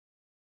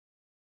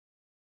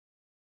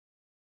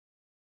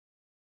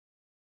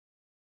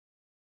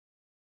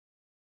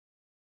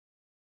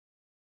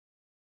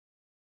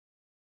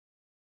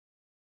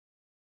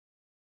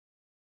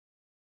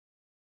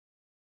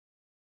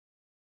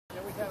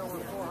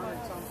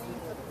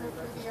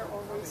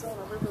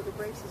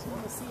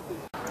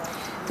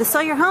The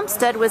Sawyer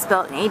Homestead was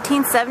built in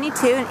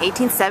 1872 and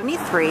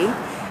 1873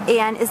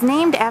 and is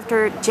named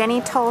after Jenny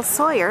Toll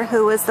Sawyer,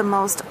 who was the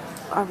most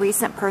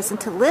recent person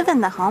to live in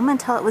the home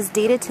until it was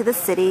deeded to the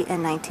city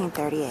in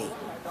 1938.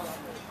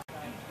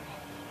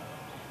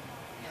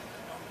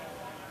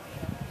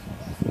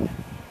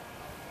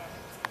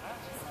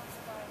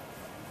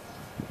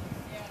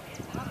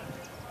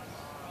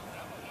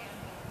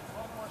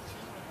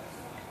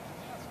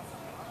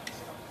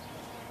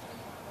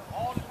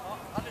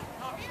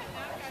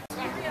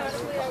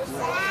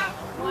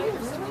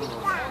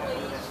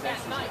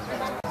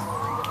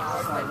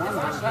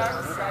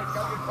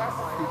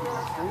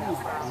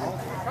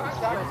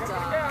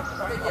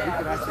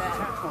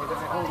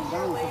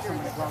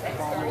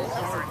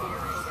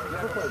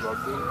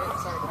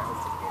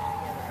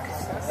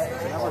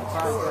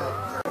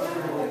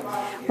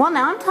 Well,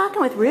 now I'm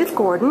talking with Ruth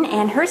Gordon,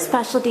 and her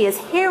specialty is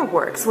hair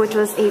works, which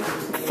was a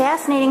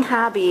fascinating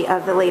hobby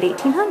of the late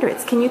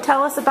 1800s. Can you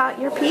tell us about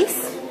your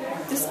piece?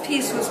 This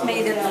piece was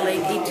made in the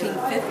late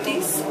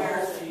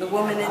 1850s. The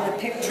woman in the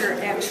picture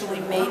actually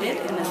made it,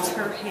 and it's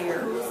her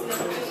hair.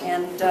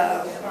 And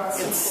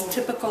it's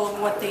typical of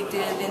what they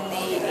did in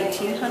the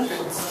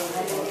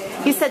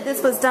 1800s. You said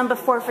this was done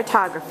before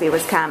photography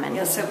was common.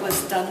 Yes, it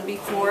was done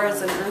before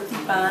as an earthy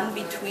bond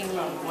between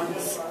loved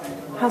ones.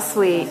 How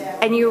sweet.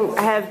 And you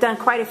have done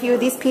quite a few of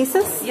these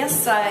pieces?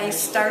 Yes, I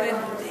started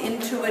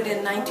into it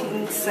in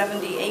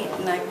 1978,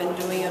 and I've been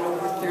doing it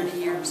over 30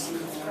 years.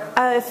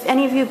 If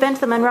any of you have been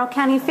to the Monroe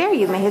County Fair,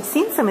 you may have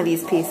seen some of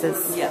these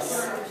pieces.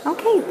 Yes.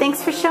 Okay,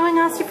 thanks for showing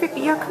us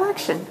your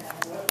collection.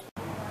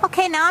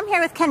 Okay, now I'm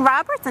here with Ken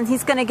Roberts, and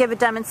he's going to give a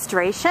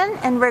demonstration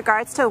in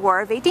regards to a War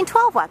of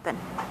 1812 weapon.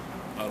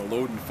 How to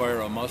load and fire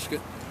a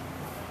musket.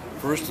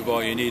 First of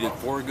all, you needed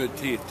 4 good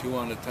teeth, 2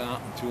 on the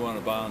top and 2 on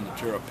the bottom, to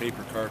tear a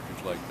paper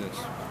cartridge like this,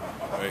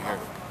 right here.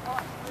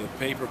 The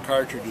paper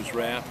cartridge is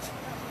wrapped,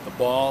 the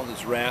ball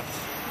is wrapped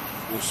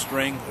with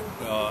string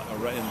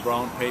in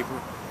brown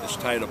paper. It's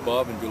tied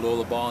above and below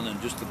the ball, and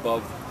then just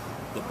above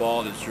the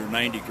ball is your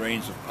 90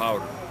 grains of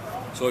powder.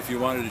 So if you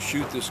wanted to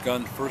shoot this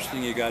gun, first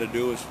thing you got to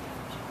do is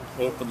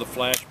open the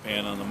flash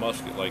pan on the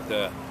musket like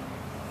that,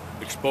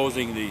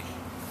 exposing the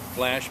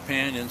flash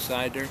pan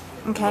inside there.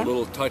 Okay. A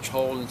little touch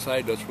hole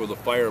inside, that's where the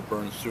fire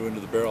burns through into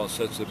the barrel and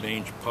sets the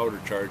main powder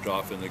charge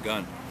off in the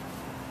gun.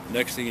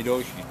 Next thing you do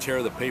is you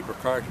tear the paper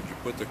cartridge. You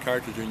put the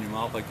cartridge in your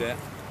mouth like that.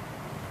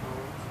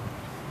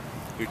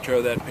 You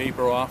tear that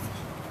paper off,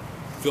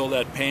 fill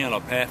that pan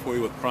up halfway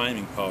with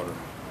priming powder.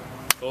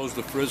 Close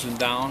the frizzen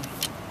down,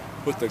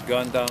 put the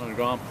gun down on the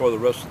ground, pour the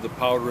rest of the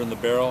powder in the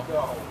barrel,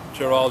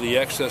 tear all the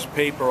excess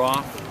paper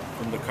off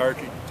from the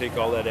cartridge, take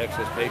all that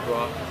excess paper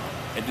off,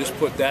 and just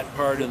put that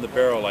part in the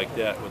barrel like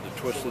that with the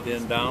twisted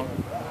end down.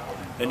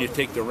 Then you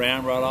take the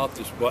ramrod out,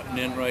 this button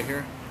end right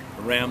here,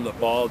 ram the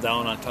ball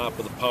down on top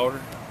of the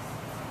powder,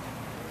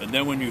 and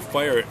then when you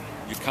fire it,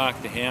 you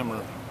cock the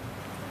hammer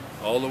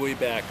all the way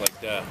back like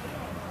that.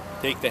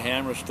 Take the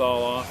hammer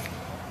stall off,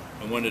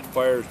 and when it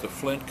fires, the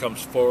flint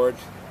comes forward,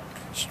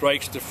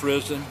 strikes the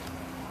frizzen,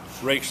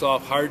 breaks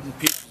off hardened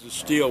pieces of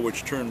steel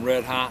which turn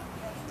red hot.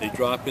 They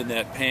drop in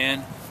that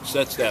pan,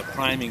 sets that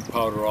priming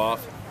powder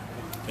off,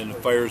 and it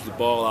fires the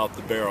ball out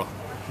the barrel.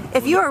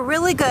 If you were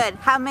really good,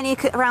 how many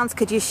rounds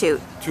could you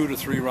shoot? 2 to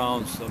 3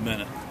 rounds a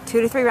minute.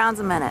 2 to 3 rounds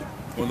a minute.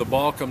 When the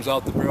ball comes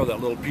out the barrel, that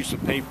little piece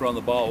of paper on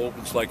the ball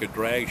opens like a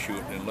drag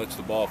chute and lets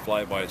the ball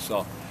fly by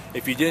itself.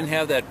 If you didn't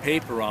have that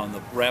paper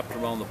wrapped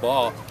around the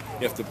ball,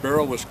 if the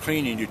barrel was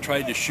clean and you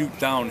tried to shoot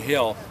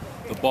downhill,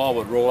 the ball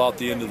would roll out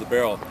the end of the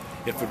barrel.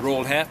 If it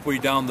rolled halfway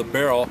down the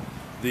barrel,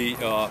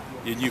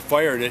 and you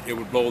fired it, it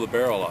would blow the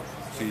barrel up.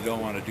 So you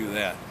don't want to do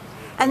that.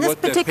 And this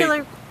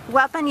particular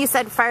weapon, you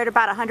said fired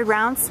about 100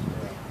 rounds?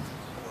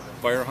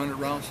 Fire 100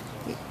 rounds?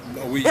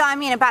 No, I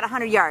mean about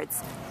 100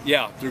 yards.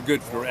 Yeah, they're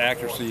good for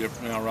accuracy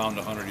around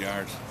 100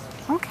 yards.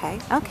 Okay,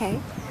 okay.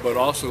 But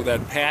also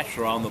that patch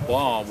around the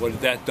ball, what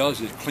that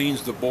does is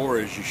cleans the bore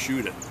as you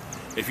shoot it.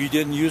 If you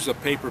didn't use a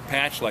paper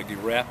patch like you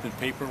wrapped in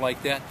paper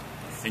like that,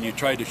 and you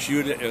tried to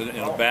shoot it in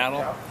a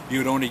battle, you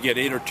would only get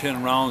 8 or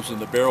 10 rounds, and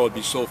the barrel would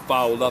be so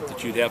fouled up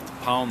that you'd have to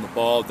pound the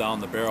ball down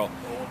the barrel.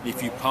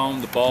 If you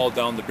pound the ball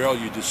down the barrel,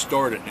 you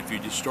distort it. If you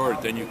distort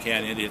it, then you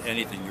can't hit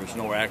anything. There's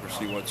no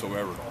accuracy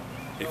whatsoever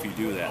if you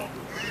do that.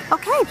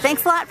 Okay,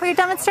 thanks a lot for your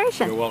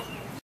demonstration. You're welcome.